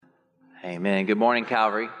Amen. Good morning,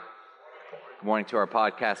 Calvary. Good morning to our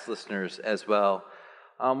podcast listeners as well.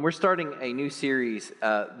 We're starting a new series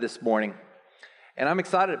this morning, and I'm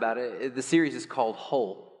excited about it. The series is called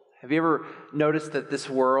Whole. Have you ever noticed that this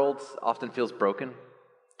world often feels broken?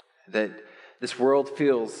 That this world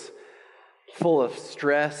feels full of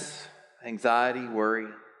stress, anxiety, worry.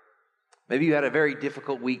 Maybe you had a very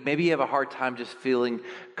difficult week. Maybe you have a hard time just feeling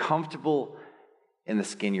comfortable in the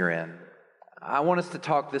skin you're in. I want us to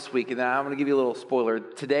talk this week, and then I'm going to give you a little spoiler.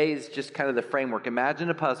 Today is just kind of the framework.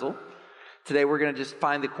 Imagine a puzzle. Today we're going to just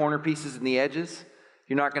find the corner pieces and the edges.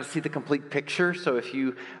 You're not going to see the complete picture, so if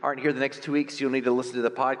you aren't here the next 2 weeks, you'll need to listen to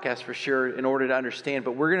the podcast for sure in order to understand.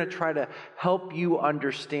 But we're going to try to help you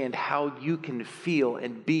understand how you can feel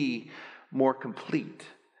and be more complete,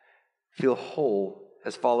 feel whole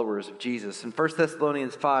as followers of Jesus. In 1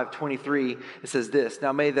 Thessalonians 5:23, it says this,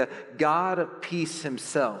 "Now may the God of peace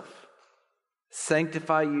himself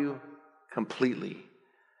sanctify you completely,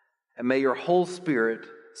 and may your whole spirit,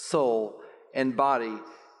 soul, and body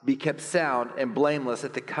be kept sound and blameless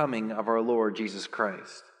at the coming of our Lord Jesus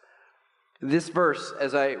Christ." This verse,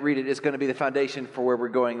 as I read it, is going to be the foundation for where we're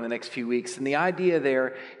going in the next few weeks. And the idea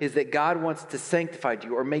there is that God wants to sanctify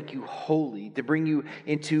you or make you holy, to bring you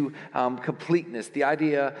into completeness. The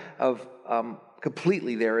idea of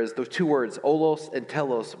completely there is those two words, olos and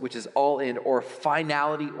telos, which is all in, or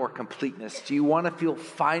finality or completeness. Do you want to feel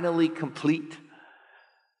finally complete?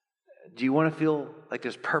 Do you want to feel like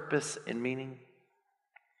there's purpose and meaning?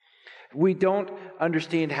 We don't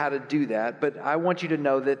understand how to do that, but I want you to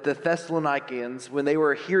know that the Thessalonians, when they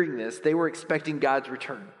were hearing this, they were expecting God's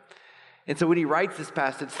return. And so when he writes this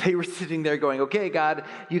passage, they were sitting there going, okay, God,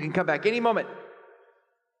 you can come back any moment.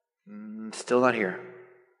 Still not here.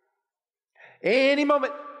 Any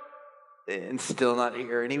moment. And still not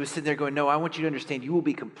here. And he was sitting there going, no, I want you to understand you will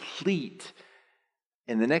be complete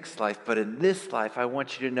in the next life. But in this life, I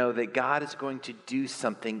want you to know that God is going to do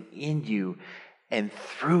something in you and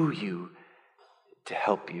through you to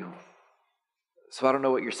help you. So I don't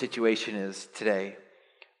know what your situation is today,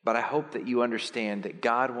 but I hope that you understand that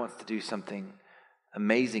God wants to do something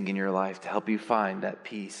amazing in your life to help you find that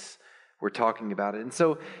peace. We're talking about it. And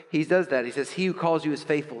so he does that. He says, he who calls you is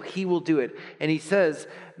faithful. He will do it. And he says,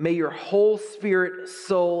 may your whole spirit,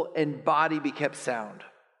 soul, and body be kept sound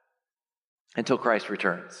until Christ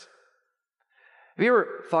returns. Have you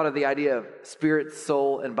ever thought of the idea of spirit,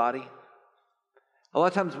 soul, and body? A lot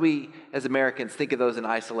of times we, as Americans, think of those in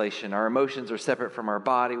isolation. Our emotions are separate from our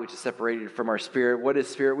body, which is separated from our spirit. What is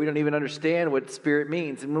spirit? We don't even understand what spirit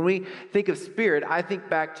means. And when we think of spirit, I think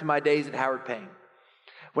back to my days at Howard Payne.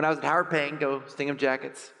 When I was at Howard Payne, go Stingham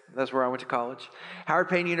Jackets, that's where I went to college. Howard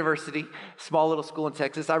Payne University, small little school in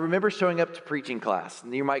Texas. I remember showing up to preaching class.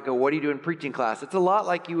 And you might go, what do you do in preaching class? It's a lot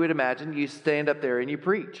like you would imagine. You stand up there and you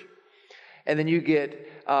preach. And then you get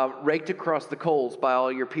raked across the coals by all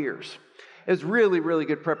your peers. It was really, really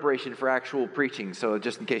good preparation for actual preaching, so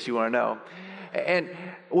just in case you want to know. And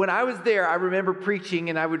when I was there, I remember preaching,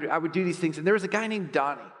 and I would do these things. And there was a guy named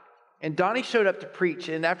Donnie. And Donnie showed up to preach,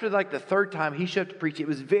 and after like the third time he showed up to preach, it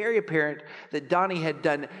was very apparent that Donnie had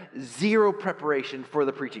done zero preparation for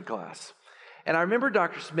the preaching class. And I remember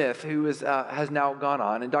Dr. Smith, who has now gone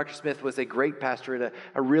on, and Dr. Smith was a great pastor at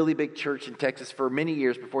a really big church in Texas for many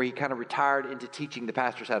years before he kind of retired into teaching the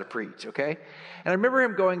pastors how to preach, okay? And I remember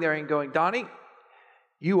him going there and going, Donnie,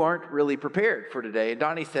 you aren't really prepared for today. And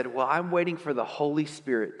Donnie said, well, I'm waiting for the Holy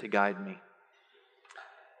Spirit to guide me.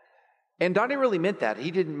 And Donnie really meant that.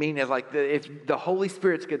 He didn't mean it like if the Holy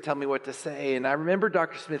Spirit's going to tell me what to say. And I remember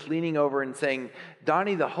Dr. Smith leaning over and saying,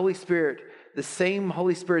 Donnie, the Holy Spirit, the same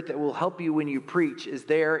Holy Spirit that will help you when you preach is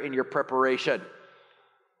there in your preparation.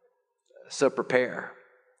 So prepare.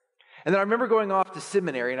 And then I remember going off to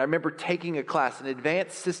seminary, and I remember taking a class, an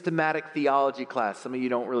advanced systematic theology class. Some of you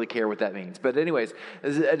don't really care what that means. But anyways,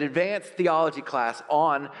 it's an advanced theology class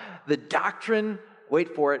on the doctrine,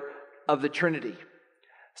 wait for it, of the Trinity.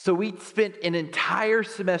 So we spent an entire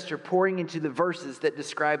semester pouring into the verses that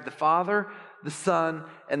describe the Father, the Son,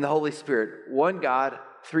 and the Holy Spirit. One God,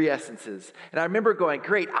 three essences. And I remember going,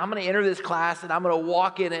 great, I'm going to enter this class and I'm going to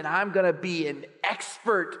walk in and I'm going to be an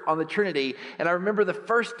expert on the Trinity. And I remember the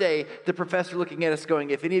first day, the professor looking at us going,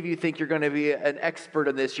 if any of you think you're going to be an expert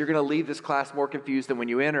in this, you're going to leave this class more confused than when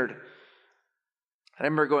you entered. And I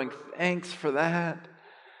remember going, thanks for that.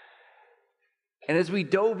 And as we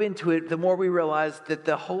dove into it, the more we realized that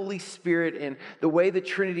the Holy Spirit and the way the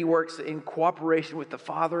Trinity works in cooperation with the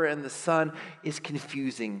Father and the Son is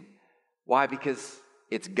confusing. Why? Because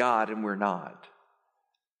it's God and we're not.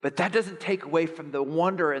 But that doesn't take away from the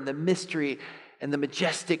wonder and the mystery and the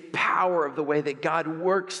majestic power of the way that God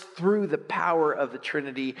works through the power of the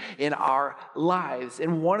Trinity in our lives.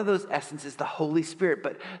 And one of those essences is the Holy Spirit.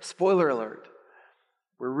 But spoiler alert,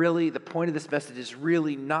 the point of this message is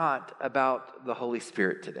really not about the Holy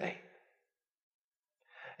Spirit today.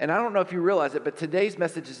 And I don't know if you realize it, but today's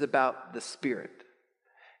message is about the Spirit.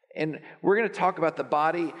 And we're going to talk about the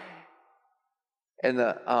body and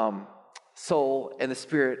the soul and the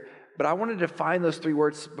Spirit. But I want to define those three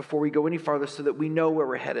words before we go any farther so that we know where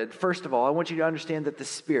we're headed. First of all, I want you to understand that the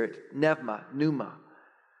Spirit, pneuma,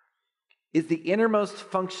 is the innermost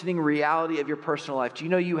functioning reality of your personal life. Do you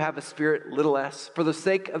know you have a spirit, little s? For the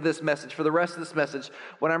sake of this message, for the rest of this message,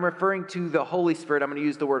 when I'm referring to the Holy Spirit, I'm going to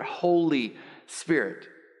use the word Holy Spirit,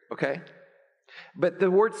 okay? But the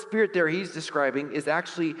word Spirit there he's describing is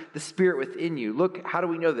actually the Spirit within you. Look, how do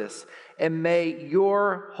we know this? And may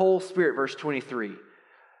your whole spirit, verse 23,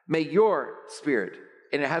 may your spirit,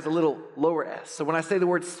 and it has a little lower s. So when I say the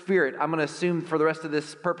word Spirit, I'm going to assume for the rest of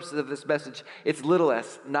this purposes of this message, it's little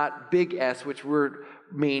s, not big S, which would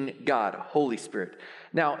mean God, Holy Spirit.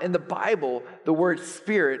 Now, in the Bible, the word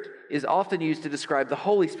Spirit is often used to describe the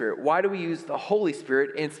Holy Spirit. Why do we use the Holy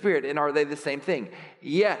Spirit and Spirit, and are they the same thing?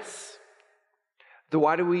 Yes.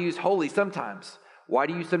 Why do we use holy sometimes? Why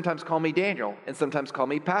do you sometimes call me Daniel and sometimes call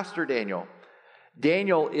me Pastor Daniel?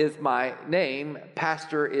 Daniel is my name.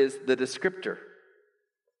 Pastor is the descriptor,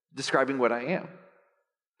 describing what I am.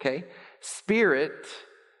 Okay? Spirit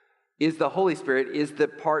is the Holy Spirit, is the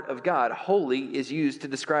part of God. Holy is used to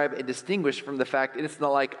describe and distinguish from the fact that it's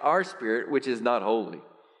not like our spirit, which is not holy.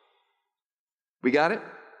 We got it?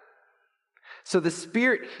 So the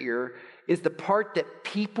Spirit here is the part that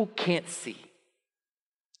people can't see.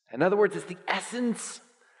 In other words, it's the essence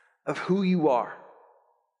of who you are.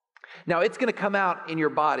 Now, it's going to come out in your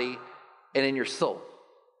body and in your soul.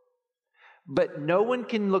 But no one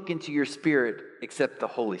can look into your spirit except the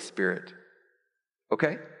Holy Spirit.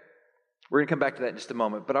 Okay? We're going to come back to that in just a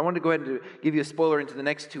moment. But I want to go ahead and give you a spoiler into the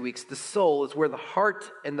next 2 weeks. The soul is where the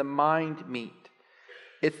heart and the mind meet.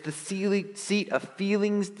 It's the seat of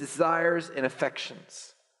feelings, desires, and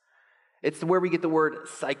affections. It's where we get the word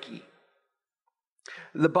psyche.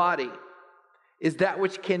 The body is that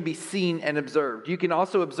which can be seen and observed. You can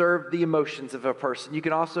also observe the emotions of a person. You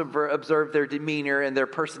can also observe their demeanor and their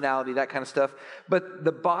personality, that kind of stuff. But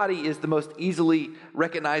the body is the most easily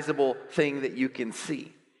recognizable thing that you can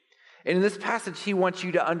see. And in this passage, he wants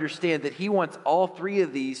you to understand that he wants all three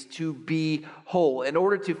of these to be whole. In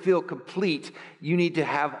order to feel complete, you need to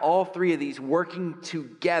have all three of these working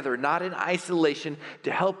together, not in isolation,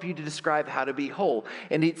 to help you to describe how to be whole.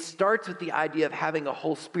 And it starts with the idea of having a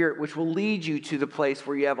whole spirit, which will lead you to the place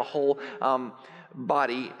where you have a whole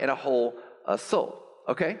body and a whole soul.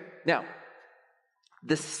 Okay? Now,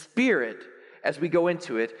 the Spirit, as we go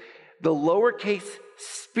into it, the lowercase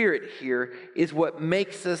spirit here is what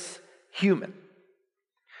makes us human.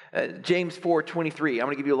 James 4:23. I'm going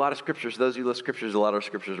to give you a lot of scriptures. Those of you who love scriptures, a lot of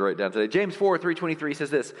scriptures to write down today. James 4:3-23 says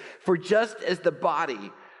this: "For just as the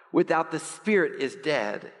body without the spirit is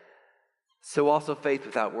dead, so also faith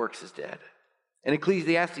without works is dead." In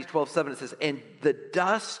Ecclesiastes 12:7 it says, "And the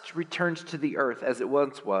dust returns to the earth as it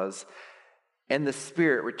once was, and the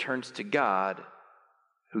spirit returns to God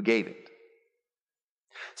who gave it."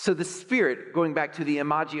 So the Spirit, going back to the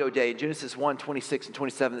Imago Dei, Genesis 1:26 and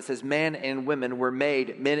 27, that says men and women were made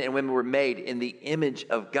in the image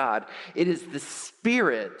of God. It is the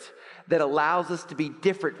Spirit that allows us to be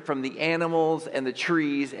different from the animals and the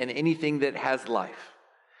trees and anything that has life.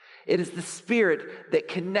 It is the Spirit that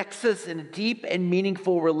connects us in a deep and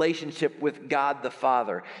meaningful relationship with God the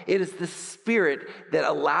Father. It is the Spirit that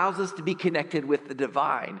allows us to be connected with the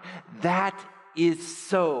divine. That is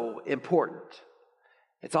so important.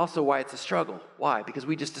 It's also why it's a struggle. Why? Because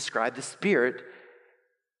we just described the Spirit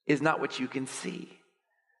is not what you can see.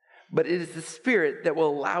 But it is the Spirit that will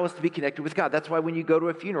allow us to be connected with God. That's why when you go to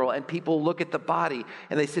a funeral and people look at the body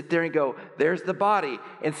and they sit there and go, "There's the body."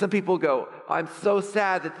 And some people go, "I'm so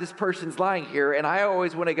sad that this person's lying here." And I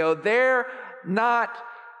always want to go, "They're not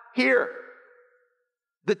here.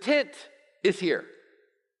 The tent is here.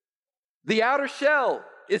 The outer shell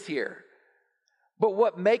is here. But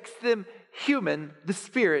what makes them human, the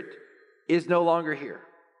Spirit, is no longer here."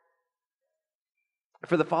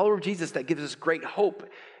 For the follower of Jesus, that gives us great hope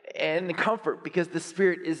and comfort because the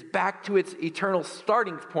Spirit is back to its eternal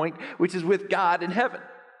starting point, which is with God in heaven.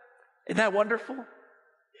 Isn't that wonderful?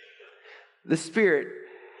 The Spirit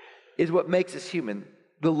is what makes us human.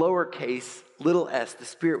 The lowercase, little s, the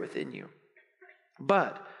Spirit within you.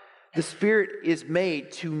 But the Spirit is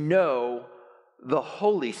made to know the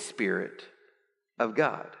Holy Spirit of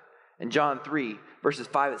God. In John 3, verses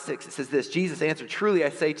 5 and 6, it says this, Jesus answered, truly I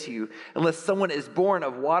say to you, unless someone is born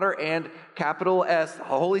of water and, capital S, the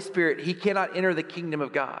Holy Spirit, he cannot enter the kingdom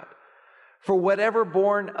of God. For whatever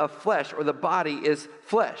born of flesh or the body is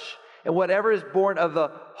flesh, and whatever is born of the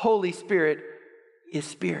Holy Spirit is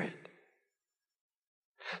spirit.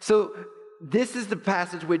 So this is the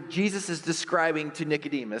passage where Jesus is describing to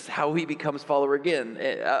Nicodemus how he becomes follower again,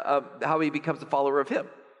 how he becomes a follower of him,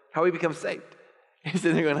 how he becomes saved. He's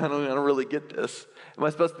sitting there going, I don't really get this. Am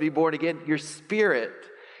I supposed to be born again? Your spirit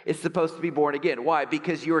is supposed to be born again. Why?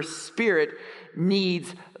 Because your spirit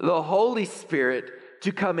needs the Holy Spirit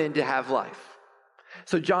to come in to have life.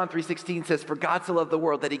 So John 3:16 says, for God so loved the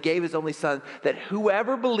world that he gave his only son, that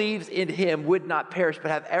whoever believes in him would not perish but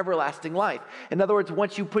have everlasting life. In other words,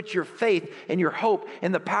 once you put your faith and your hope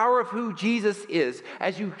in the power of who Jesus is,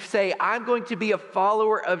 as you say, I'm going to be a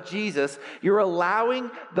follower of Jesus, you're allowing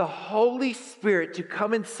the Holy Spirit to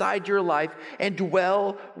come inside your life and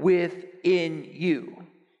dwell within you.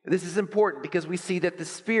 This is important because we see that the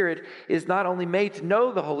Spirit is not only made to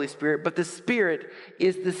know the Holy Spirit, but the Spirit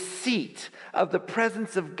is the seat of the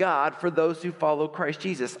presence of God for those who follow Christ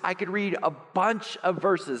Jesus. I could read a bunch of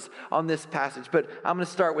verses on this passage, but I'm going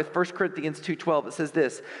to start with 1 Corinthians 2:12. It says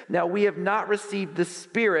this, now we have not received the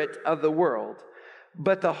spirit of the world,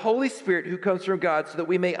 but the Holy Spirit who comes from God, so that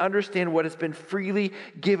we may understand what has been freely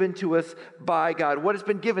given to us by God. What has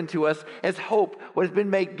been given to us as hope. What has been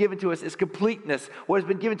given to us is completeness. What has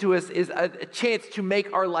been given to us is a chance to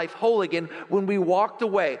make our life whole again when we walked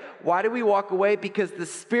away. Why did we walk away? Because the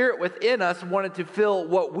Spirit within us wanted to fill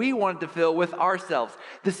what we wanted to fill with ourselves.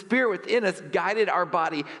 The Spirit within us guided our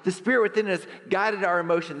body. The Spirit within us guided our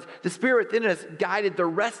emotions. The Spirit within us guided the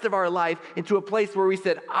rest of our life into a place where we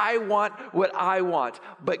said, I want what I want.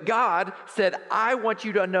 But God said, I want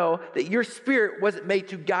you to know that your spirit wasn't made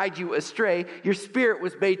to guide you astray. Your spirit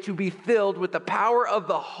was made to be filled with the power of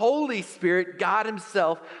the Holy Spirit, God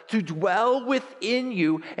himself, to dwell within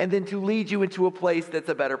you and then to lead you into a place that's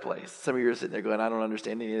a better place. Some of you are sitting there going, I don't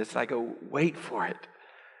understand any of this. And I go, wait for it.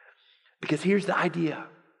 Because here's the idea.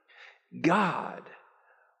 God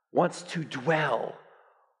wants to dwell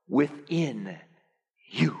within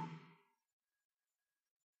you.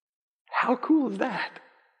 How cool is that?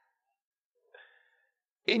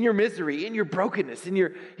 In your misery, in your brokenness, in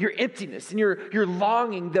your emptiness, in your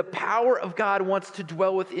longing, the power of God wants to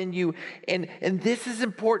dwell within you. And this is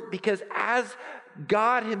important because as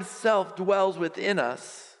God himself dwells within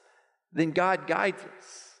us, then God guides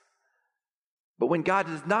us. But when God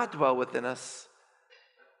does not dwell within us,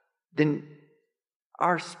 then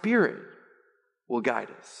our spirit will guide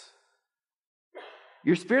us.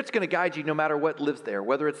 Your spirit's going to guide you no matter what lives there,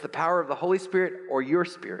 whether it's the power of the Holy Spirit or your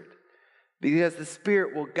spirit, because the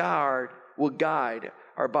Spirit will guide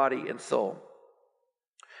our body and soul.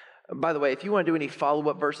 By the way, if you want to do any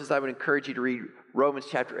follow-up verses, I would encourage you to read Romans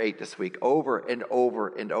chapter 8 this week over and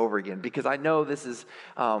over and over again, because I know this is,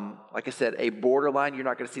 like I said, a borderline. You're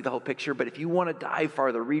not going to see the whole picture, but if you want to dive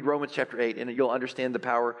farther, read Romans chapter 8, and you'll understand the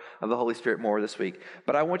power of the Holy Spirit more this week.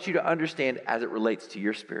 But I want you to understand as it relates to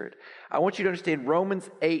your spirit. I want you to understand Romans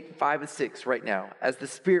 8, 5, and 6 right now, as the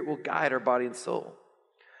Spirit will guide our body and soul.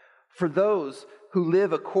 For those who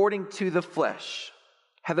live according to the flesh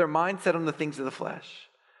have their mind set on the things of the flesh.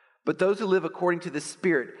 But those who live according to the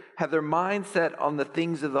Spirit have their mind set on the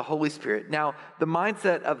things of the Holy Spirit. Now, the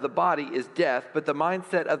mindset of the body is death, but the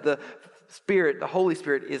mindset of the Spirit, the Holy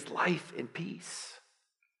Spirit, is life and peace.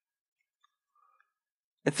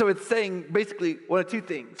 And so it's saying basically one of two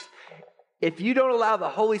things. If you don't allow the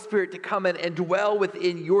Holy Spirit to come in and dwell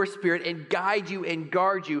within your spirit and guide you and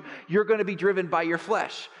guard you, you're going to be driven by your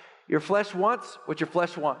flesh. Your flesh wants what your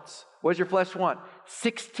flesh wants. What does your flesh want?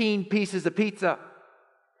 16 pieces of pizza.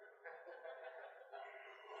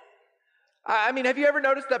 I mean, have you ever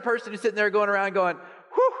noticed that person who's sitting there going around going,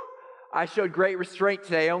 whew, I showed great restraint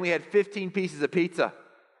today. I only had 15 pieces of pizza.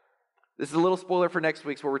 This is a little spoiler for next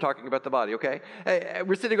week's where we're talking about the body, okay?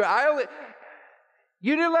 We're sitting there going,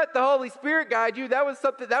 you didn't let the Holy Spirit guide you. That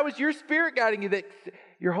was your spirit guiding you. That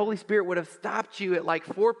your Holy Spirit would have stopped you at like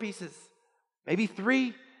 4 pieces, maybe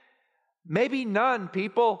 3, maybe none,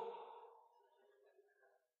 people.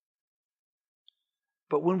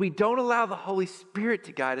 But when we don't allow the Holy Spirit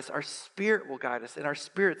to guide us, our spirit will guide us, and our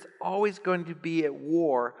spirit's always going to be at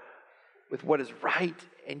war with what is right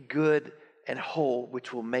and good and whole,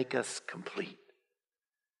 which will make us complete.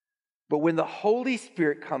 But when the Holy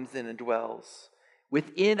Spirit comes in and dwells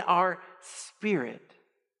within our spirit,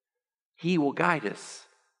 he will guide us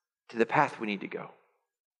to the path we need to go.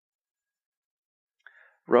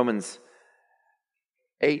 Romans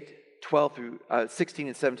 8, 12 through 16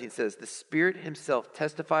 and 17 says, the Spirit himself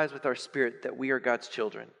testifies with our spirit that we are God's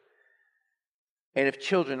children. And if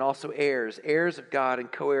children, also heirs, heirs of God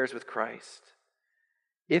and co-heirs with Christ.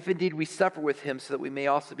 If indeed we suffer with him so that we may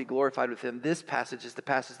also be glorified with him. This passage is the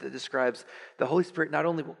passage that describes the Holy Spirit not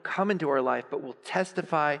only will come into our life, but will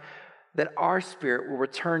testify that our spirit will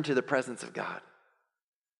return to the presence of God.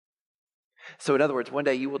 So in other words, one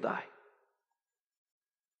day you will die.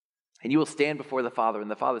 And you will stand before the Father. And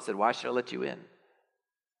the Father said, why should I let you in?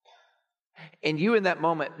 And you in that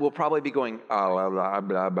moment will probably be going,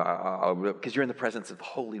 because you're in the presence of the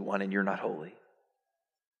Holy One and you're not holy.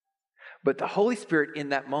 But the Holy Spirit in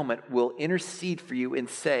that moment will intercede for you and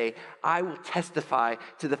say, I will testify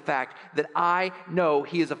to the fact that I know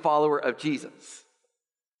he is a follower of Jesus,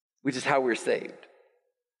 which is how we're saved.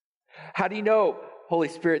 How do you know, Holy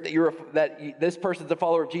Spirit, that this person's a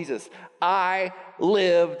follower of Jesus? I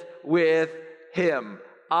lived with him.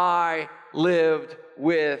 I lived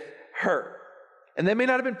with her. And they may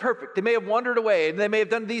not have been perfect. They may have wandered away, and they may have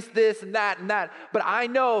done this and that. But I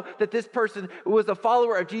know that this person was a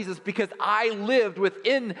follower of Jesus because I lived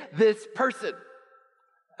within this person.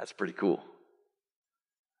 That's pretty cool.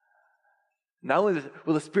 Not only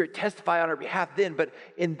will the Spirit testify on our behalf then, but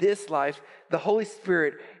in this life, the Holy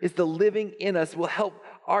Spirit is the living in us, will help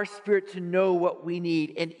our spirit to know what we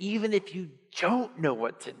need. And even if you don't know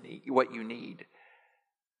what you need,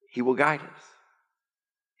 he will guide us.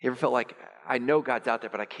 You ever felt like, I know God's out there,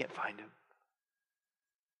 but I can't find him?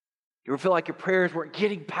 You ever feel like your prayers weren't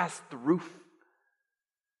getting past the roof?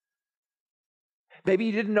 Maybe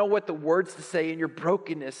you didn't know what the words to say in your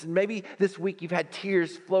brokenness. And maybe this week you've had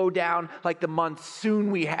tears flow down like the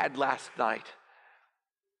monsoon we had last night.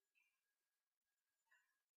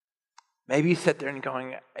 Maybe you sit there and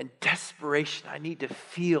going, in desperation, I need to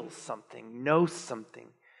feel something, know something.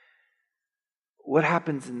 What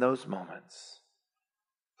happens in those moments?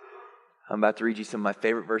 I'm about to read you some of my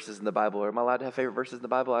favorite verses in the Bible. Am I allowed to have favorite verses in the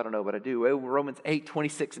Bible? I don't know, but I do. Romans 8,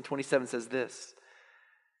 26 and 27 says this.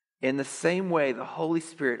 In the same way, the Holy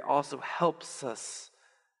Spirit also helps us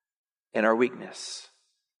in our weakness.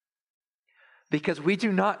 Because we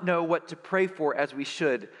do not know what to pray for as we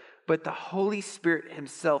should, but the Holy Spirit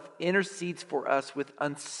himself intercedes for us with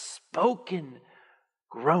unspoken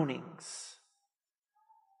groanings.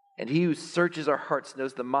 And he who searches our hearts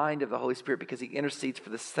knows the mind of the Holy Spirit because he intercedes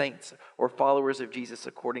for the saints or followers of Jesus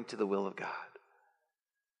according to the will of God.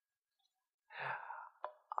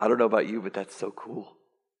 I don't know about you, but that's so cool.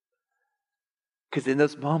 Because in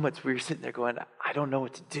those moments where you're sitting there going, I don't know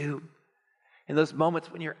what to do. In those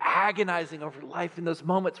moments when you're agonizing over life, in those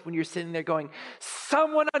moments when you're sitting there going,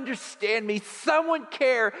 someone understand me, someone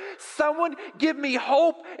care, someone give me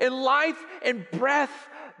hope and life and breath.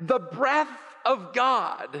 The breath of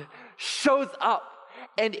God shows up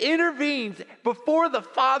and intervenes before the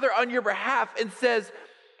Father on your behalf and says,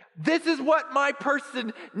 this is what my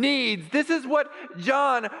person needs. This is what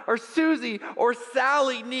John or Susie or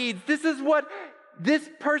Sally needs. This is what this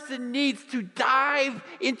person needs to dive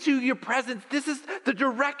into your presence. This is the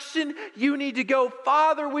direction you need to go.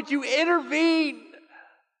 Father, would you intervene?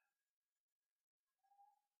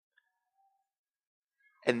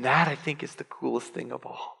 And that, I think, is the coolest thing of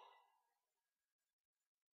all.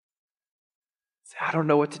 I don't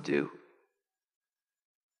know what to do.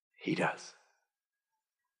 He does.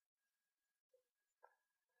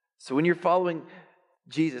 So when you're following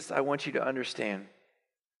Jesus, I want you to understand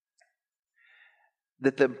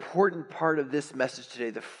that the important part of this message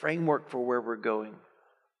today, the framework for where we're going,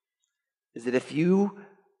 is that if you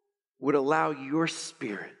would allow your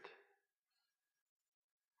spirit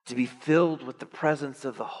to be filled with the presence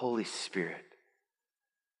of the Holy Spirit,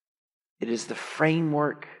 it is the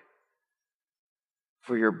framework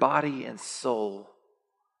for your body and soul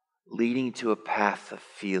leading to a path of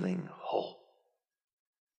feeling whole.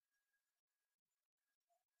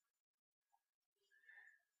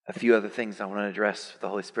 A few other things I want to address with the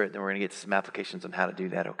Holy Spirit, then we're going to get to some applications on how to do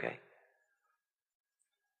that, okay?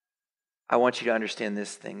 I want you to understand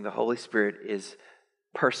this thing. The Holy Spirit is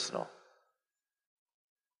personal.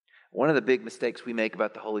 One of the big mistakes we make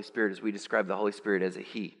about the Holy Spirit is we describe the Holy Spirit as a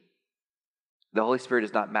he. The Holy Spirit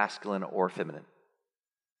is not masculine or feminine.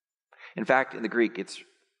 In fact, in the Greek, it's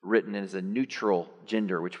written as a neutral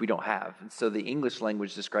gender, which we don't have. And so the English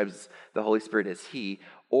language describes the Holy Spirit as he,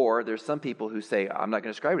 or there's some people who say, I'm not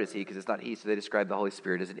going to describe it as he because it's not he, so they describe the Holy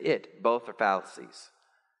Spirit as an it. Both are fallacies.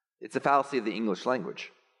 It's a fallacy of the English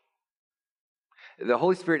language. The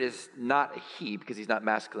Holy Spirit is not a he because he's not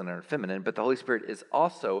masculine or feminine, but the Holy Spirit is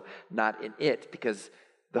also not an it because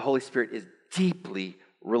the Holy Spirit is deeply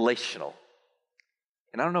relational.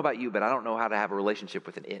 And I don't know about you, but I don't know how to have a relationship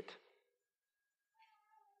with an it.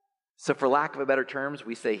 So for lack of a better terms,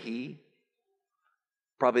 we say he.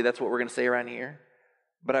 Probably that's what we're going to say around here.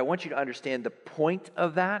 But I want you to understand the point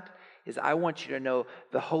of that is I want you to know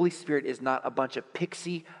the Holy Spirit is not a bunch of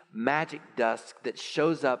pixie magic dust that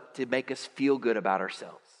shows up to make us feel good about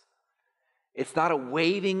ourselves. It's not a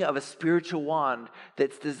waving of a spiritual wand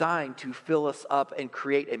that's designed to fill us up and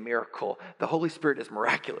create a miracle. The Holy Spirit is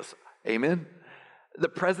miraculous. Amen? The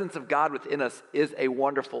presence of God within us is a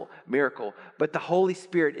wonderful miracle. But the Holy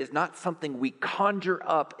Spirit is not something we conjure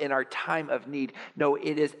up in our time of need. No,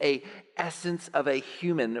 it is an essence of a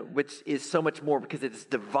human, which is so much more because it is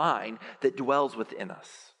divine that dwells within us.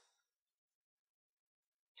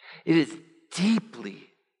 It is deeply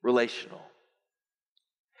relational.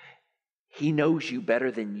 He knows you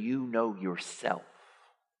better than you know yourself.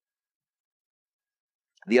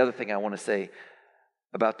 The other thing I want to say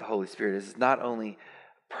about the Holy Spirit is it's not only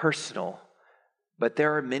personal, but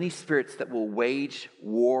there are many spirits that will wage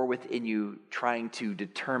war within you trying to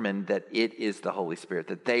determine that it is the Holy Spirit,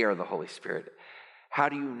 that they are the Holy Spirit. How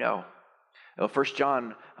do you know? Well, 1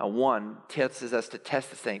 John 1 tells us to test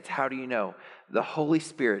the saints. How do you know? The Holy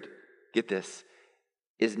Spirit, get this,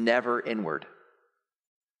 is never inward,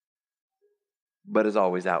 but is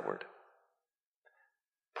always outward,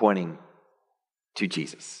 pointing to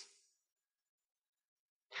Jesus.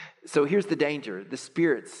 So here's the danger. The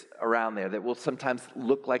spirits around there that will sometimes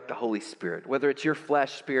look like the Holy Spirit, whether it's your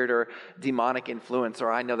flesh spirit or demonic influence,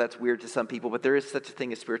 or I know that's weird to some people, but there is such a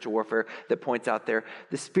thing as spiritual warfare that points out there.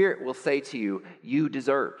 The Spirit will say to you, you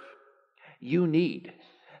deserve, you need.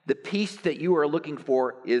 The peace that you are looking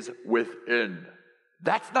for is within.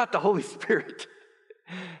 That's not the Holy Spirit,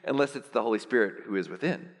 unless it's the Holy Spirit who is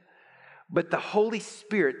within. But the Holy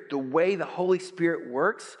Spirit, the way the Holy Spirit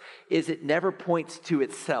works is it never points to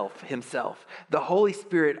himself. The Holy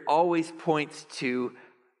Spirit always points to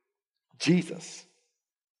Jesus.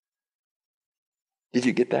 Did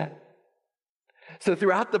you get that? So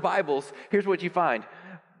throughout the Bibles, here's what you find.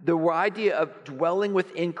 The idea of dwelling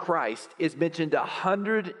within Christ is mentioned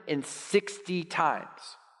 160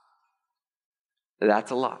 times.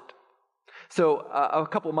 That's a lot. So a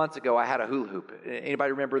couple of months ago, I had a hula hoop.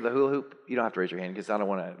 Anybody remember the hula hoop? You don't have to raise your hand because I don't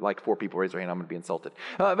want to, 4 people raise their hand, I'm going to be insulted.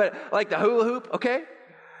 But like the hula hoop, okay?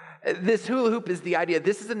 This hula hoop is the idea.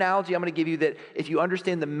 This is an analogy I'm going to give you that if you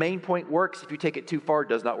understand the main point works, if you take it too far, it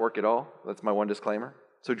does not work at all. That's my one disclaimer.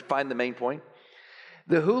 So find the main point.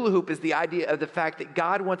 The hula hoop is the idea of the fact that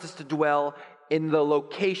God wants us to dwell in the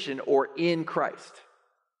location or in Christ.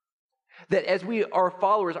 That as we are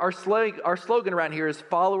followers, our slogan around here is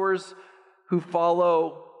followers who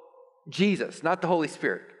follow Jesus, not the Holy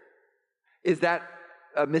Spirit. Is that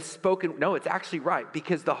misspoken? No, it's actually right,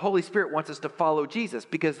 because the Holy Spirit wants us to follow Jesus,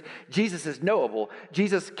 because Jesus is knowable.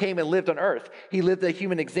 Jesus came and lived on earth. He lived a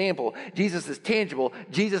human example. Jesus is tangible.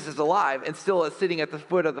 Jesus is alive and still is sitting at the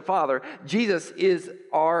foot of the Father. Jesus is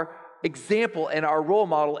our example and our role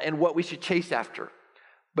model and what we should chase after.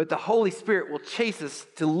 But the Holy Spirit will chase us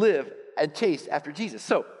to live and chase after Jesus.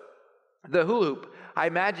 So, the hula hoop, I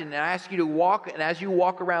imagine, and I ask you to walk, and as you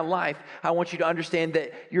walk around life, I want you to understand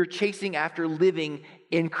that you're chasing after living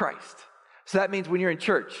in Christ. So that means when you're in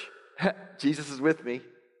church, Jesus is with me.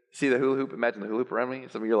 See the hula hoop? Imagine the hula hoop around me.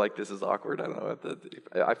 Some of you are like, this is awkward. I don't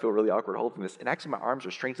know. I feel really awkward holding this. And actually, my arms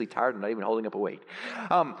are strangely tired. I'm not even holding up a weight.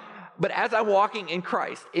 But as I'm walking in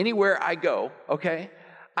Christ, anywhere I go, okay,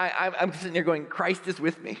 I'm sitting there going, Christ is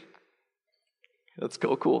with me. Let's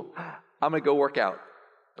go, cool. I'm going to go work out.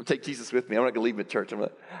 I'm going to take Jesus with me. I'm not going to leave him at church.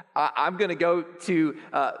 I'm going to go to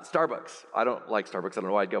Starbucks. I don't like Starbucks. I don't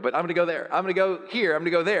know why I'd go, but I'm going to go there. I'm going to go here. I'm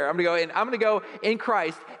going to go there. I'm going to go, and I'm going to go in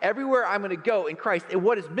Christ. Everywhere I'm going to go in Christ. And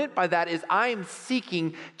what is meant by that is I am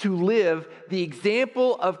seeking to live the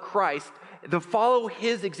example of Christ, to follow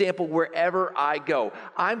his example wherever I go.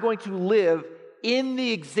 I'm going to live in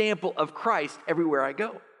the example of Christ everywhere I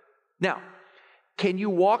go. Now, can you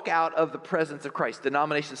walk out of the presence of Christ?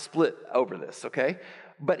 Denominations split over this, okay?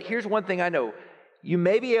 But here's one thing I know. You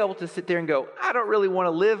may be able to sit there and go, I don't really want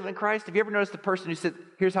to live in Christ. Have you ever noticed the person who said,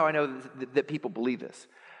 here's how I know that people believe this.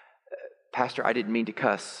 Pastor, I didn't mean to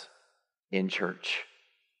cuss in church.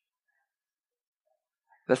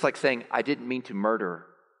 That's like saying, I didn't mean to murder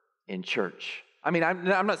in church. I mean,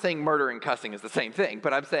 I'm not saying murder and cussing is the same thing,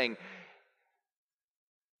 but I'm saying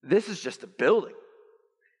this is just a building.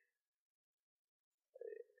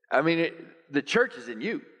 I mean, the church is in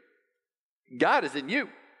you. God is in you.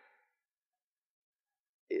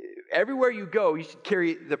 Everywhere you go, you should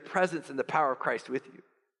carry the presence and the power of Christ with you.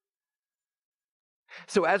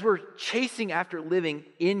 So as we're chasing after living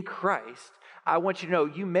in Christ, I want you to know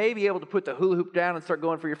you may be able to put the hula hoop down and start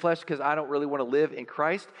going for your flesh because I don't really want to live in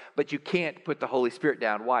Christ, but you can't put the Holy Spirit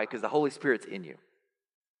down. Why? Because the Holy Spirit's in you.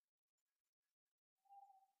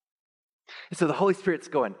 And so the Holy Spirit's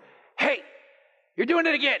going, hey, you're doing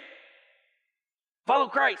it again. Follow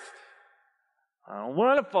Christ. I don't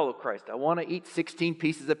want to follow Christ. I want to eat 16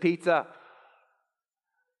 pieces of pizza.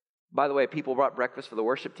 By the way, people brought breakfast for the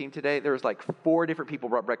worship team today. There was like 4 different people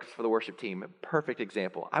brought breakfast for the worship team. A perfect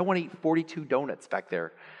example. I want to eat 42 donuts back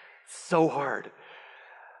there. So hard.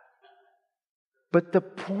 But the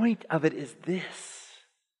point of it is this.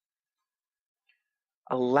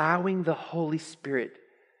 Allowing the Holy Spirit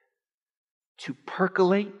to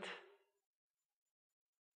percolate,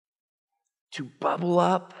 to bubble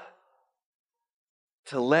up,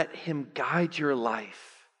 to let Him guide your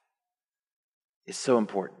life is so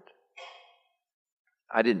important.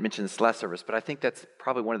 I didn't mention this last service, but I think that's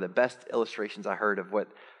probably one of the best illustrations I heard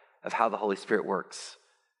of how the Holy Spirit works.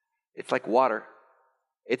 It's like water.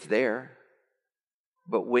 It's there.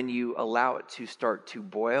 But when you allow it to start to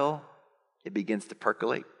boil, it begins to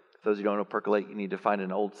percolate. For those who don't know percolate, you need to find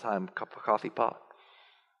an old-time cup of coffee pot.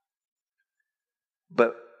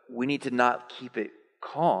 But we need to not keep it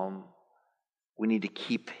calm. We need to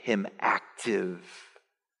keep Him active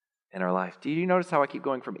in our life. Do you notice how I keep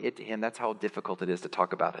going from it to Him? That's how difficult it is to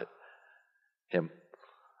talk about it. Him.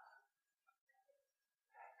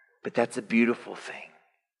 But that's a beautiful thing.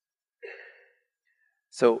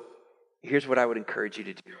 So here's what I would encourage you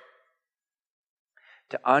to do.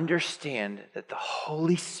 To understand that the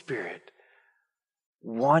Holy Spirit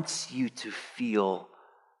wants you to feel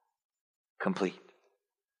complete.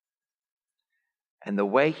 And the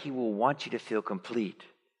way He will want you to feel complete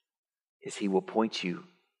is He will point you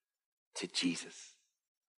to Jesus.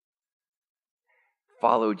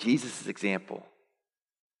 Follow Jesus' example,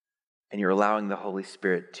 and you're allowing the Holy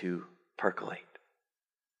Spirit to percolate.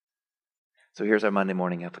 So here's our Monday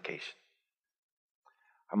morning application.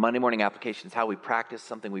 Our Monday morning application is how we practice,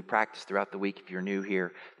 something we practice throughout the week. If you're new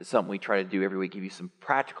here, it's something we try to do every week, give you some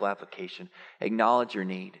practical application. Acknowledge your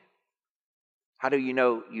need. How do you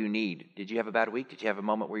know you need? Did you have a bad week? Did you have a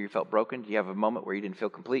moment where you felt broken? Did you have a moment where you didn't feel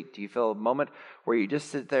complete? Do you feel a moment where you just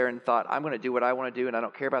sit there and thought, I'm going to do what I want to do and I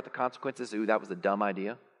don't care about the consequences? Ooh, that was a dumb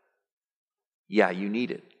idea. Yeah, you need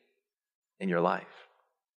it in your life.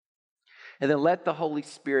 And then let the Holy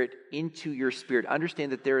Spirit into your spirit.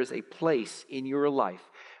 Understand that there is a place in your life.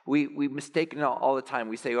 We mistake it all the time.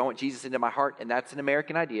 We say, I want Jesus into my heart, and that's an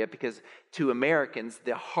American idea because to Americans,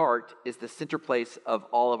 the heart is the center place of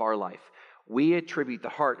all of our life. We attribute the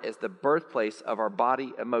heart as the birthplace of our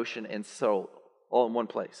body, emotion, and soul, all in one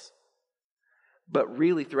place. But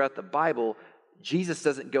really, throughout the Bible, Jesus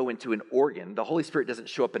doesn't go into an organ. The Holy Spirit doesn't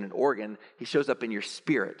show up in an organ. He shows up in your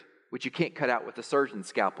spirit, which you can't cut out with a surgeon's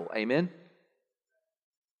scalpel. Amen?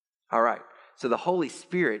 All right. So the Holy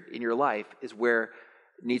Spirit in your life is where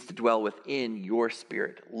it needs to dwell within your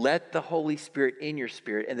spirit. Let the Holy Spirit in your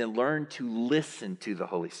spirit, and then learn to listen to the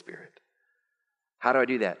Holy Spirit. How do I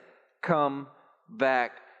do that? Come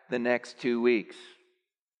back the next 2 weeks.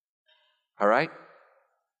 All right?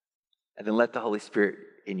 And then let the Holy Spirit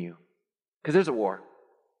in you. Because there's a war.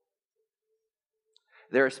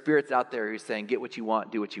 There are spirits out there who are saying, get what you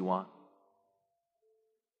want, do what you want.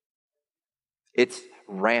 It's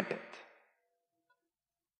rampant.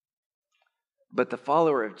 But the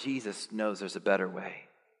follower of Jesus knows there's a better way.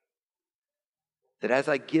 That as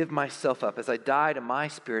I give myself up, as I die to my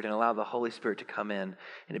spirit and allow the Holy Spirit to come in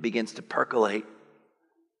and it begins to percolate,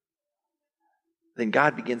 then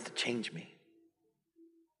God begins to change me.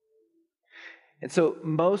 And so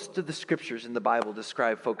most of the scriptures in the Bible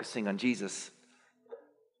describe focusing on Jesus.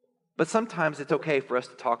 But sometimes it's okay for us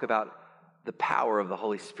to talk about the power of the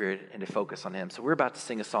Holy Spirit and to focus on Him. So we're about to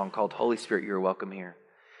sing a song called Holy Spirit, You're Welcome Here.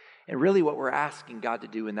 And really what we're asking God to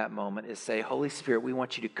do in that moment is say, Holy Spirit, we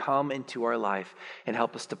want you to come into our life and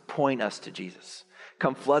help us to point us to Jesus.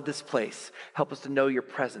 Come flood this place. Help us to know your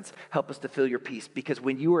presence. Help us to feel your peace. Because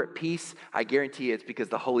when you are at peace, I guarantee you it's because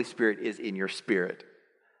the Holy Spirit is in your spirit.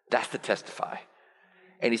 That's to testify.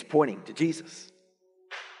 And He's pointing to Jesus.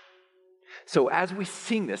 So as we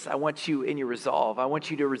sing this, I want you in your resolve. I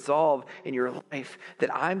want you to resolve in your life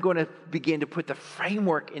that I'm going to begin to put the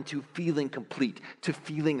framework into feeling complete, to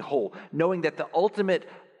feeling whole, knowing that the ultimate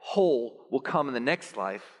whole will come in the next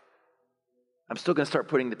life. I'm still going to start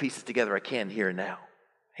putting the pieces together I can here and now.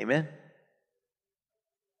 Amen?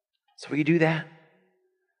 So will you do that?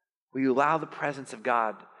 Will you allow the presence of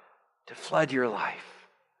God to flood your life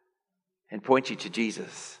and point you to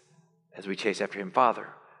Jesus as we chase after Him? Father,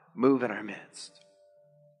 move in our midst.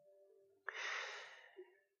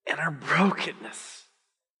 In our brokenness,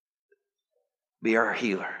 Be our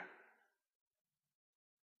healer.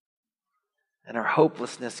 And our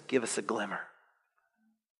hopelessness, give us a glimmer.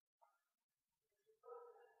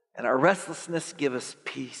 And our restlessness, give us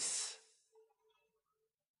peace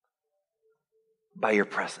by your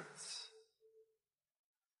presence.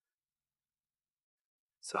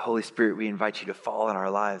 So Holy Spirit, we invite you to fall in our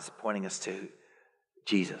lives, pointing us to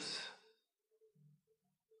Jesus,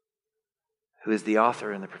 who is the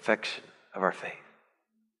author and the perfection of our faith,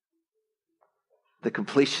 the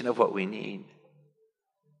completion of what we need.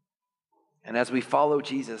 And as we follow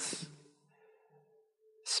Jesus,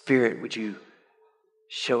 Spirit, would you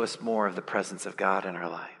show us more of the presence of God in our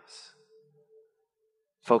lives,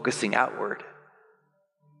 focusing outward,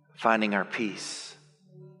 finding our peace,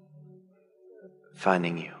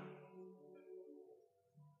 finding you.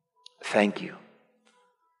 Thank you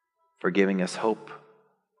for giving us hope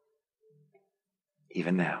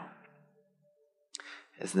even now.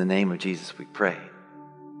 It's in the name of Jesus we pray.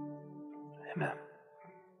 Amen.